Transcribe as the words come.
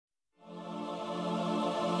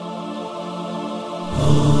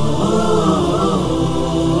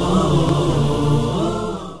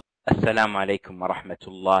Assalamu alaikum wa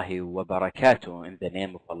rahmatullahi wa barakatuh. In the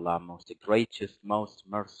name of Allah, most gracious, most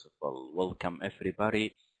merciful. Welcome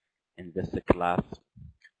everybody in this class.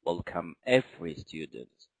 Welcome every student.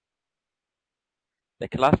 The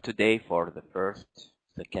class today for the first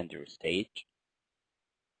secondary stage.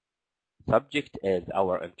 Subject is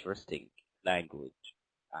our interesting language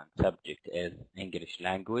and subject is English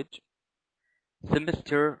language.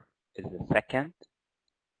 Semester is the second.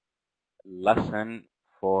 Lesson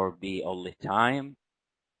for be only time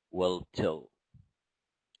will tell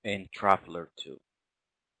in Traveler 2.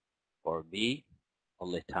 For be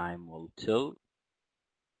only time will tell.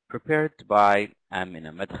 Prepared by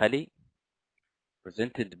Amina Madkhali.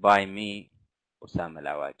 Presented by me, Osama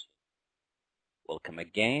Lawaji. Welcome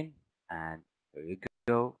again, and here you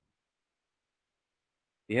go.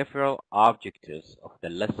 Behavioral objectives of the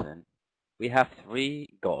lesson. We have 3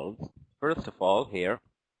 goals. First of all, here,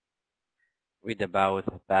 read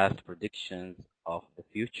about past predictions of the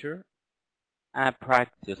future and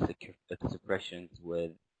practice expressions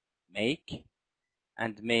with make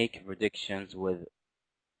and make predictions with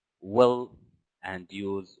will and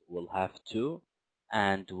use will have to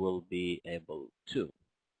and will be able to.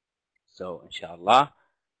 So inshallah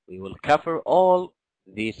we will cover all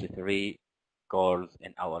these 3 goals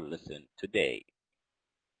in our lesson today.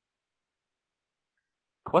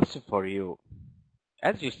 Question for you.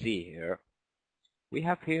 As you see here, we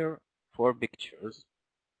have here 4 pictures.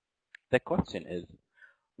 The question is,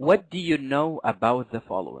 what do you know about the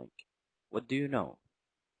following? What do you know?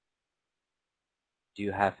 Do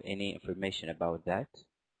you have any information about that?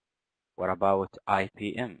 What about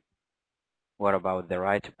IPM? What about the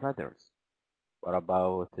Wright brothers? What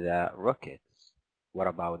about the rockets? What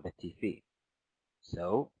about the TV?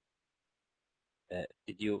 So,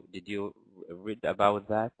 did you read about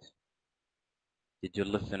that? Did you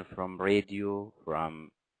listen from radio,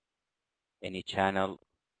 from any channel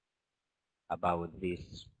about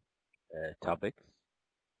these topics?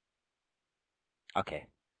 Okay.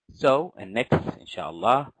 So, and next,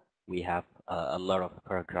 inshallah, we have a lot of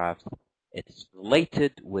paragraphs. It's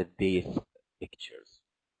related with these pictures.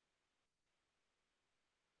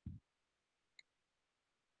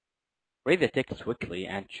 Read the text quickly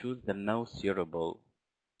and choose the most suitable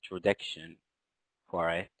introduction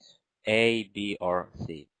for it, A, B, or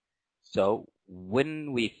C. So,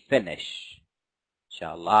 when we finish,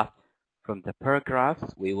 inshallah, from the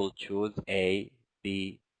paragraphs, we will choose A,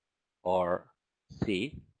 B, or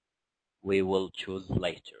C. We will choose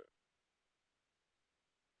later.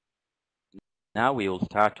 Now we will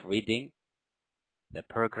start reading the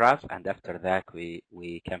paragraphs, and after that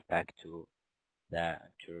we come back to the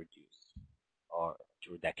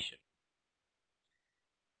introduction.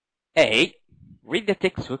 A. Read the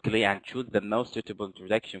text quickly and choose the most suitable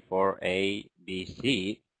introduction for A, B,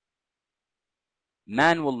 C.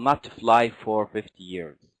 Man will not fly for 50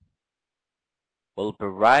 years. Will be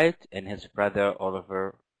right in his brother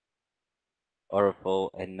Orville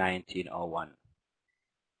in 1901.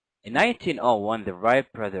 In 1901, the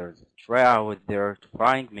Wright brothers tried out their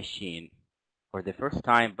flying machine for the first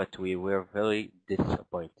time, but we were very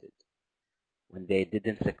disappointed when they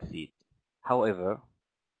didn't succeed. However,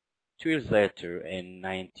 2 years later, in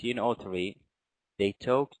 1903, they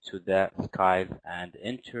took to the skies and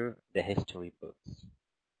entered the history books.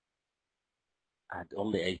 And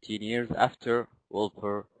only 18 years after,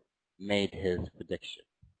 Wolper made his prediction.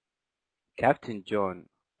 Captain John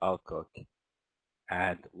Alcock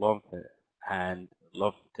and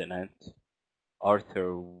Lieutenant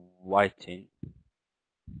Arthur Whiting,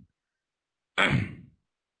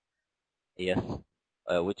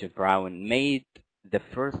 Whitney Brown made the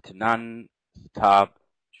first non-stop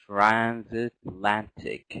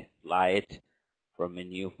transatlantic flight from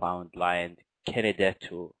Newfoundland, Canada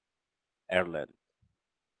to Ireland.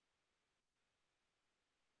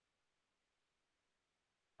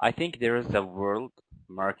 I think there is a world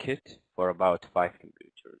market for about 5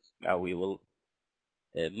 computers. Now we will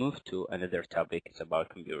move to another topic. It's about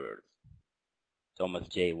computers. Thomas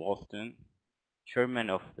J. Walton, chairman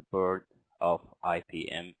of the board of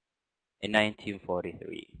IBM in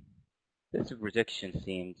 1943. This prediction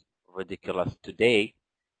seems ridiculous today,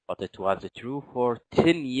 but it was true for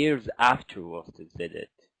 10 years after Walton said it.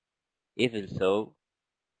 Even so,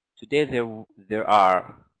 today there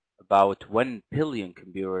are about 1 billion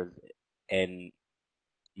computers in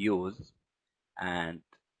use in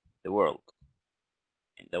the world.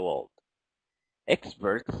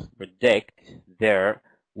 Experts predict there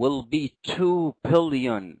will be 2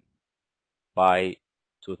 billion by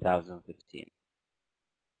 2015.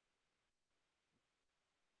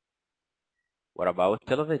 What about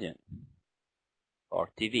television or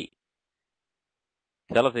TV?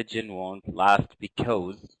 Television won't last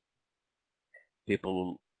because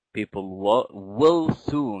people will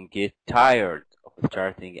soon get tired of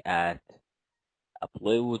starting at a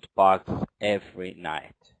plywood box every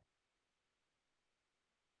night.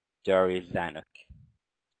 Jerry Zanuck.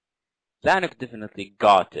 Zanuck definitely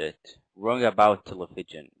got it wrong about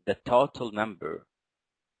television. The total number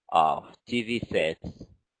of TV sets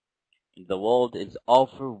in the world is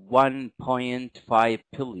over 1.5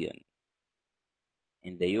 billion.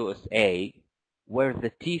 In the USA, where the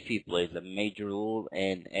TV plays a major role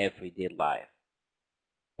in everyday life,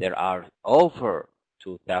 there are over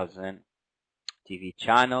 2,000 TV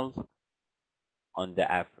channels on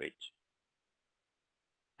the average.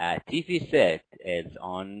 A TV set is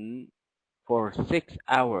on for 6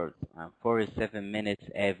 hours and 47 minutes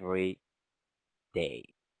every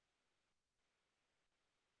day.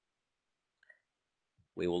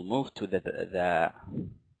 We will move to the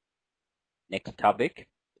next topic.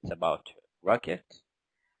 It's about rocket.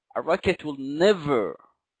 A rocket will never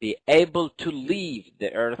be able to leave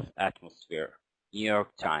the Earth's atmosphere. New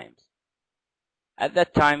York Times. At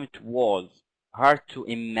that time, it was hard to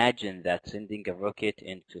imagine that sending a rocket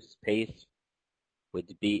into space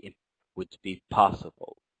would be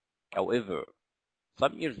possible. However,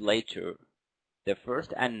 some years later, the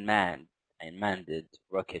first unmanned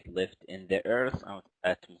rocket left in the Earth's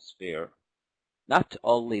atmosphere. Not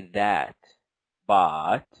only that,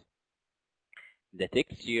 but in the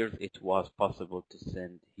next years it was possible to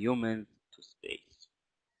send humans to space.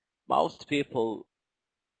 Most people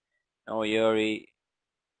know Yuri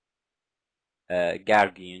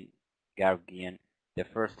Gagarin, the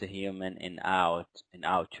first human in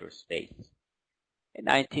outer space, in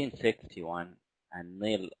 1961, and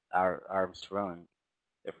Neil Armstrong,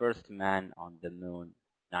 the first man on the moon,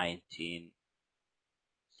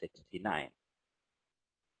 1969.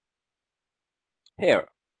 Here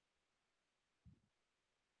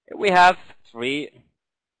we have three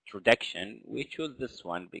introduction. We choose this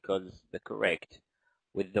one because it's the correct.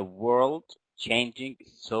 With the world changing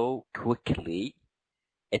so quickly,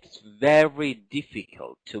 it's very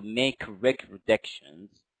difficult to make correct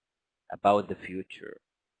predictions about the future.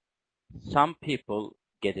 Some people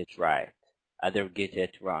get it right, others get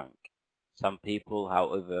it wrong. Some people,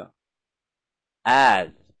 however, as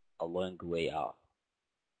a long way off.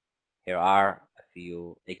 Here are a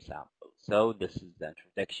few examples. So this is the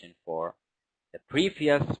introduction for the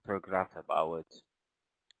previous paragraph about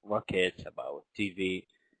rockets, about TV,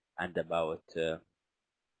 and about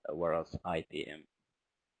what else? IPM.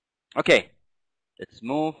 Okay, let's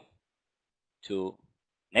move to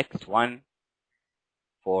next one.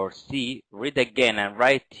 For C, read again and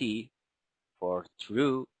write T for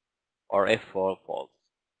true or F for false.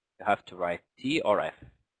 You have to write T or F.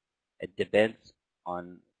 It depends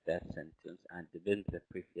on the sentence and depends the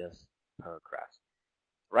previous paragraph.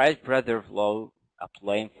 Wright brother flew a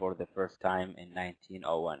plane for the first time in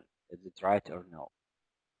 1901. Is it right or no?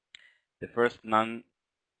 The first non-stop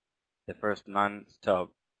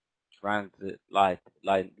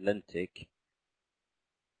transatlantic,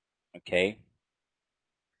 okay,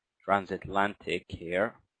 transatlantic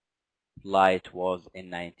here flight was in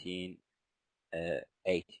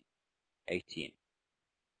 1918.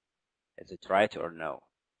 Is it right or no?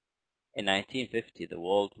 In 1950, the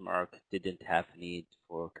world market didn't have need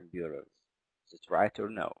for computers. Is it right or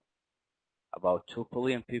no? About 2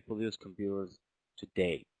 billion people use computers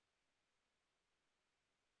today.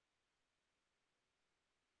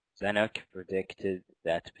 Zanuck predicted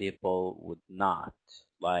that people would not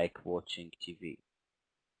like watching TV.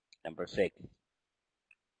 Number 6.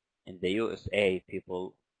 In the USA,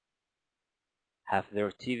 people have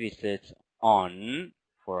their TV sets on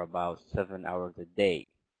for about 7 hours a day.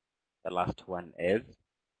 The last one is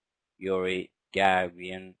Yuri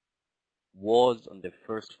Gagarin was on the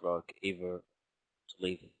first rock ever to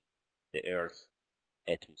leave the Earth's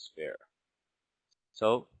atmosphere.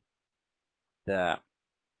 So the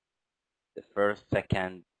first,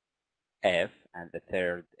 second F, and the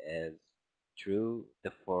third is true.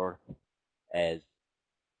 The fourth is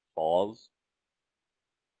false.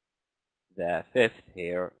 The fifth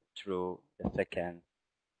here true. The second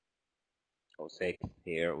or sixth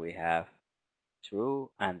here we have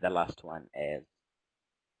true, and the last one is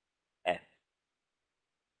F.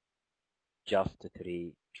 Just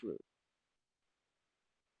 3 true.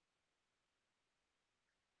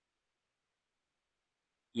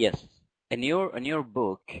 Yes, in your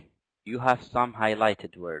book you have some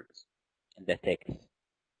highlighted words in the text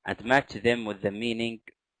and match them with the meaning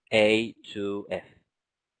A to F.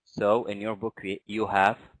 So in your book you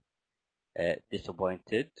have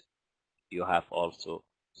disappointed. You have also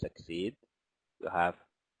succeed. You have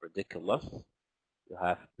ridiculous. You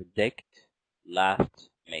have predict, last,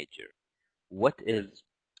 major. What is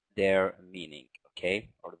their meaning? Okay,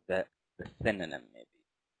 or the synonym maybe,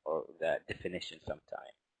 or the definition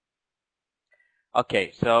sometime.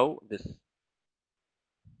 Okay, so this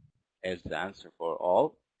is the answer for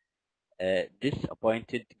all.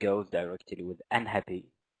 Disappointed goes directly with unhappy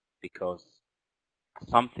because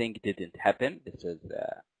something didn't happen. This is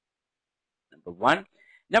number one.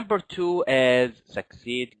 Number two is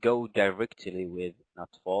succeed, go directly with not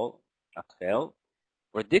fall, not fail.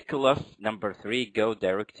 Ridiculous, number three, go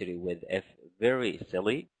directly with if, very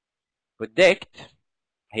silly. Predict,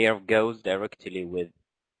 here goes directly with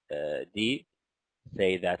D,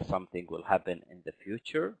 say that something will happen in the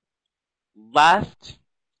future. Last,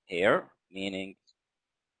 here, meaning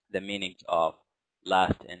the meanings of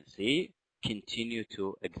last and C, continue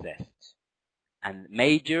to exist. And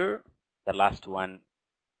major, the last one,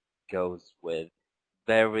 goes with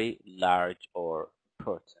very large or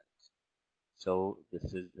important. So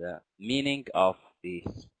this is the meaning of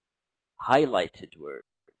this highlighted word.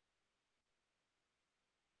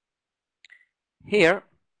 Here,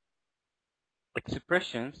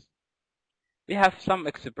 expressions, we have some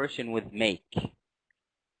expression with make.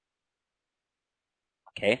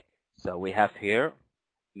 Okay, so we have here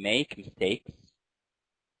make mistakes,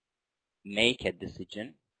 make a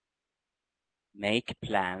decision, make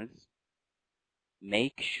plans,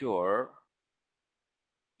 make sure,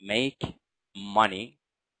 make money,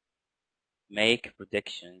 make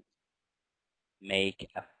predictions, make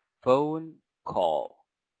a phone call.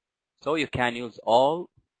 So you can use all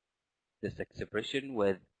this expression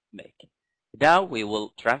with make. Now we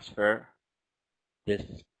will transfer this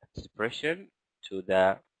expression to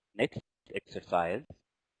the next exercise.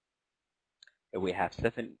 We have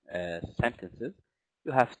 7 sentences.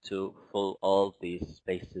 You have to fill all these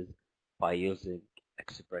spaces by using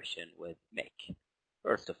expression with make.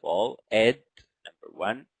 First of all, Ed, number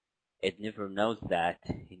 1. Ed never knows that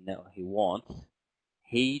he wants.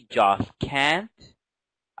 He just can't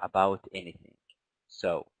about anything.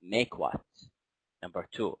 So make what? Number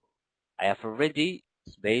 2. I have already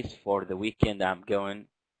space for the weekend. I'm going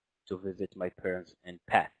to visit my parents in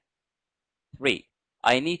Perth. 3.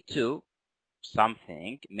 I need to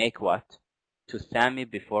something. Make what? To Sammy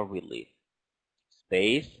before we leave.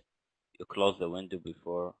 Space. You close the window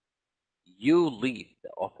before you leave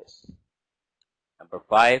the office. Number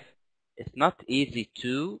 5. It's not easy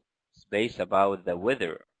to space about the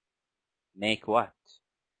weather. Make what?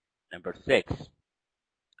 Number 6.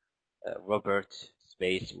 Robert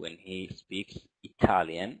space when he speaks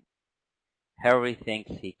Italian. Harry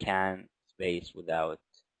thinks he can space without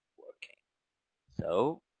working.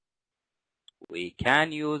 So we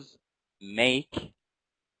can use make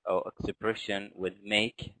or expression with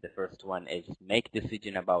make. The first one is make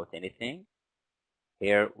decision about anything.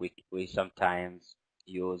 Here we sometimes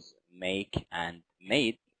use make and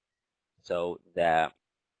made. So the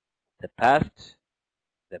past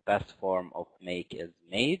form of make is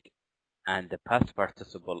made, and the past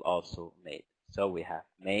participle also made. So we have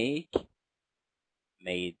make,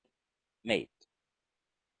 made, made.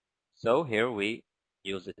 So here we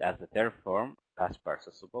use it as the third form, past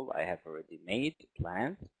participle. I have already made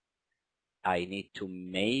plans. I need to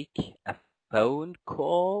make a phone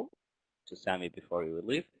call to Sammy before you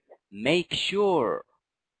leave. Make sure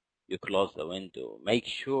you close the window. Make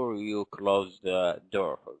sure you close the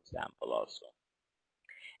door, for example, also.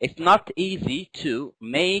 It's not easy to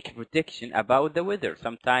make prediction about the weather.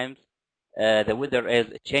 Sometimes the weather is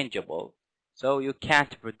changeable, so you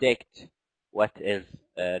can't predict what is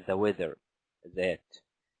the weather. Is it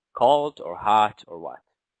cold or hot or what?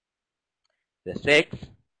 The 6th,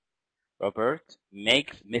 Robert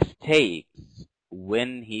makes mistakes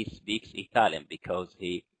when he speaks Italian because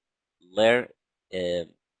he learned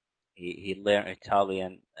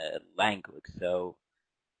Italian language, so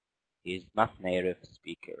he's not native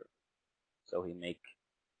speaker, so he makes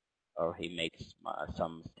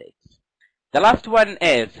some mistakes. The last one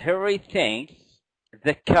is Harry thinks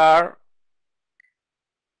the car,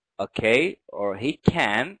 okay, or he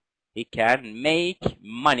can make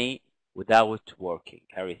money without working.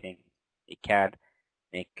 Harry thinks he can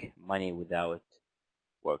make money without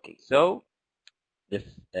working. So this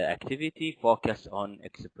activity focus on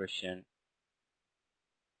expression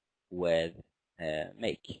with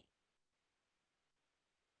make.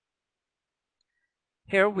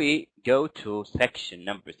 Here we go to section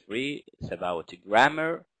number 3. It's about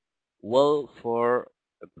grammar. Will for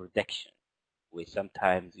prediction. We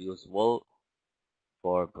sometimes use will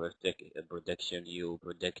For prediction, you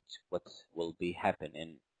predict what will be happen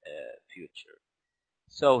in future.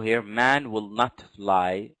 So here, man will not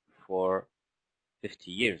fly for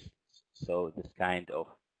 50 years. So this kind of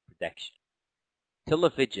prediction.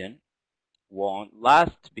 Television won't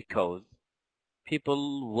last because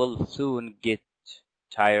people will soon get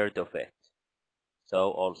tired of it.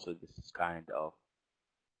 So also this is kind of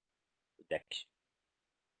prediction.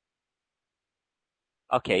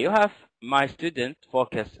 Okay, you have my student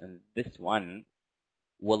focus on this one.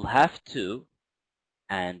 Will have to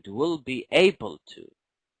and will be able to.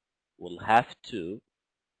 Will have to,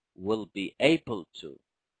 will be able to.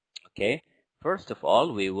 Okay, first of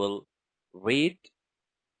all, we will read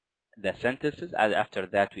the sentences, and after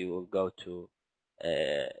that we will go to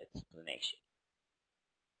explanation.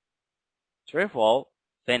 Trevor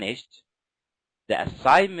finished the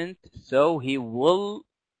assignment, so he will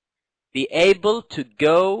be able to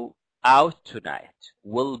go out tonight.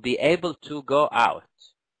 Will be able to go out.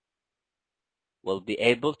 Will be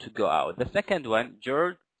able to go out. The second one,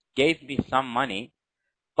 George gave me some money,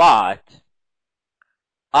 but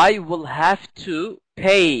I will have to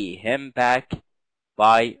pay him back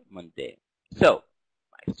by Monday. So,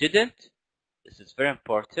 my student, this is very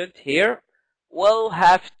important here. Will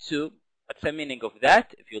have to, what's the meaning of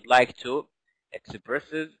that? If you'd like to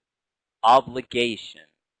express obligation.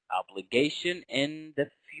 Obligation in the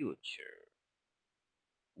future.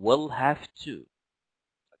 Will have to.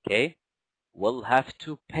 Okay? Will have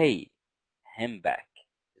to pay him back.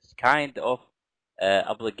 This kind of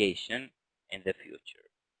obligation in the future.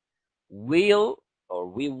 We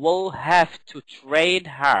will have to train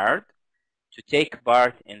hard to take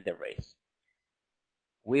part in the race.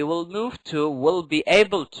 We will move to will be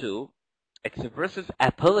able to expresses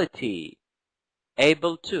ability.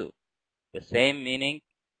 Able to. The same meaning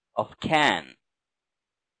of can.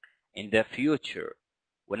 In the future.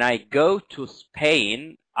 When I go to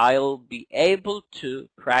Spain, I'll be able to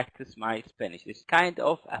practice my Spanish. It's kind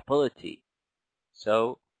of ability.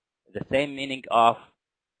 So the same meaning of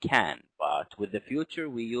can, but with the future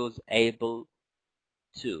we use able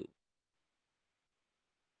to.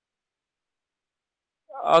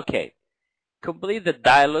 Okay, complete the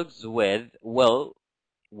dialogues with will,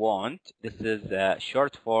 won't. This is a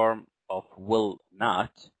short form of will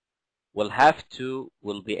not. Will have to,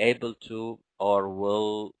 will be able to, or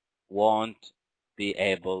will won't be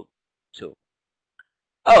able to.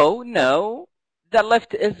 Oh no, the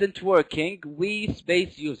left isn't working. We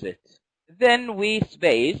space use it. Then we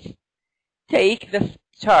space take the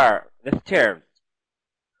stairs.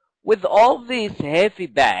 With all these heavy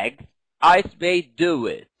bags, I space do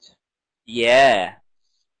it. Yeah.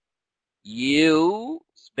 You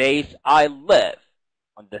space I live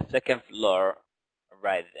on the second floor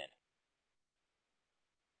right then.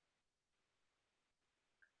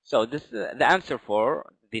 So this is the answer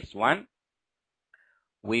for this one.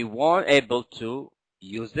 We weren't able to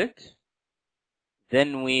use it.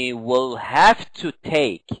 Then we will have to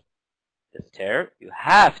take the stair. You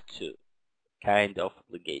have to, kind of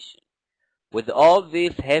obligation. With all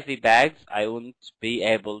these heavy bags, I won't be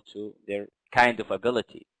able to, their kind of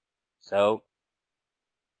ability. So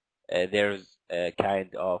there's a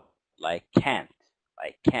kind of like can't.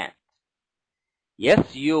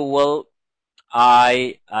 Yes, you will.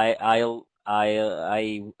 I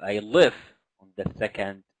live on the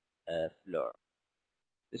second floor.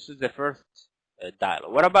 This is the first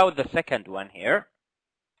dialogue. What about the second one here?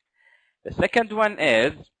 The second one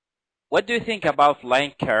is, what do you think about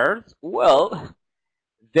flying cars? Well,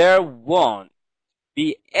 there won't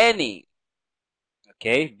be any,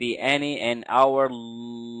 be any in our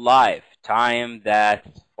lifetime,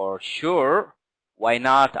 that's for sure. Why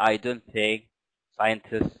not? I don't think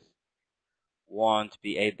scientists won't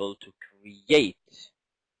be able to create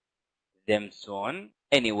them soon.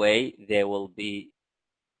 Anyway, they will be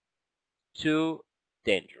too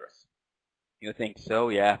dangerous. You think so?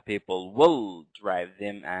 Yeah, people will drive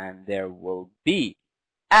them and there will be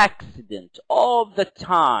accident all the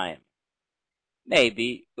time.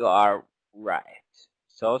 Maybe you are right.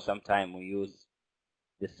 So sometimes we use,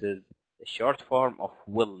 this is the short form of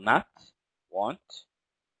will not, won't,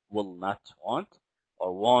 will not, won't,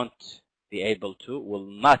 or won't be able to, will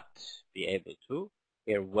not be able to.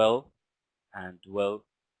 Here will and will.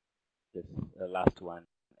 This last one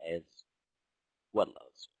is will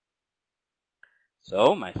also.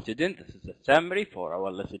 So my student, this is a summary for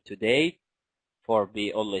our lesson today. For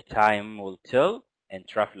B, only time will tell. And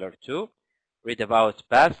Traveler 2, read about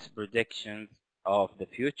past predictions of the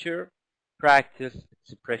future, practice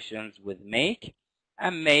expressions with make,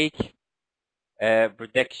 and make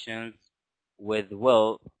predictions with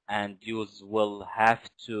will and use will have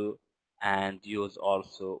to, and use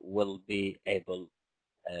also will be able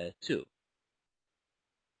to.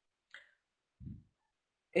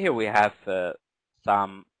 Here we have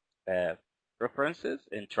some references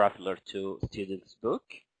in Traveler to Student's Book,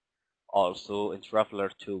 also in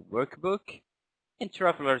Traveler to Workbook, in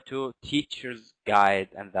Traveler to Teacher's Guide,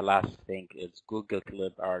 and the last thing is Google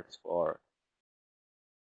Clip Arts for